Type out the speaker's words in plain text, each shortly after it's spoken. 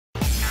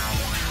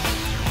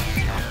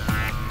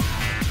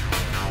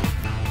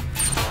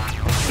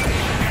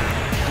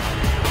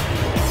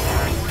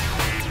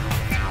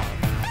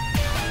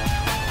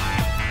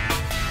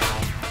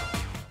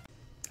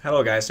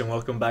Hello guys, and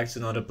welcome back to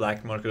another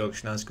Black Market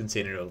Auction House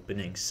container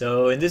opening.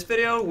 So in this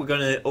video we're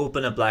gonna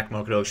open a Black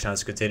Market Auction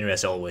House container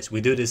as always.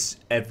 We do this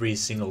every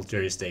single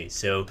Thursday.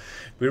 So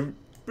we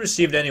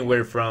received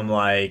anywhere from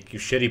like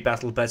shitty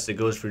battle pets that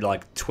goes for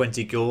like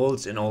 20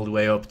 golds and all the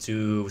way up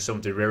to some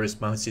of the rarest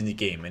mounts in the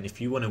game. And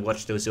if you want to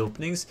watch those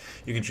openings,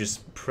 you can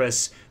just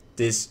press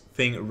this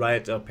thing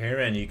right up here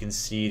and you can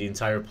see the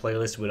entire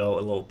playlist with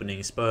all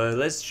openings. But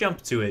let's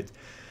jump to it.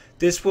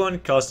 This one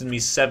costed me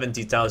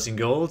 70,000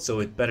 gold, so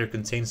it better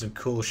contain some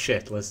cool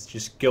shit. Let's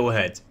just go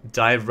ahead,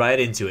 dive right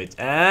into it.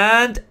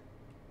 And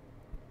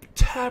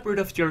Tabard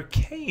of the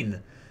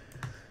Arcane.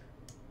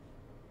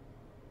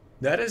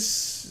 That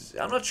is,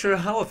 I'm not sure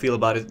how I feel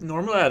about it.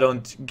 Normally I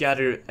don't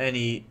gather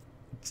any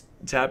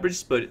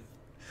tabards, but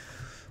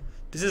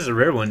this is a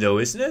rare one though,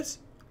 isn't it?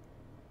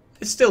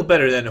 It's still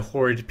better than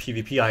horde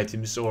PvP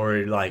items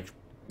or like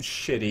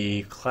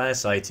shitty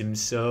class items,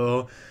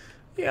 so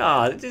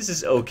yeah, this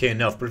is okay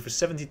enough, but for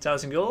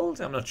 70,000 gold,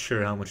 I'm not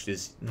sure how much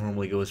this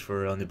normally goes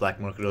for on the Black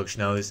Market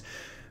Auction House.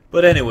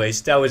 But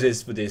anyways, that was it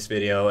for this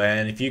video,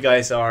 and if you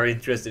guys are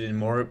interested in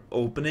more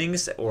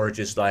openings or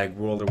just like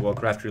World of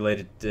Warcraft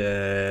related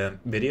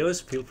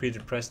videos, feel free to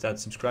press that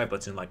subscribe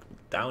button like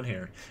down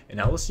here,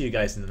 and I will see you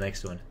guys in the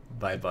next one.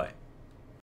 Bye bye.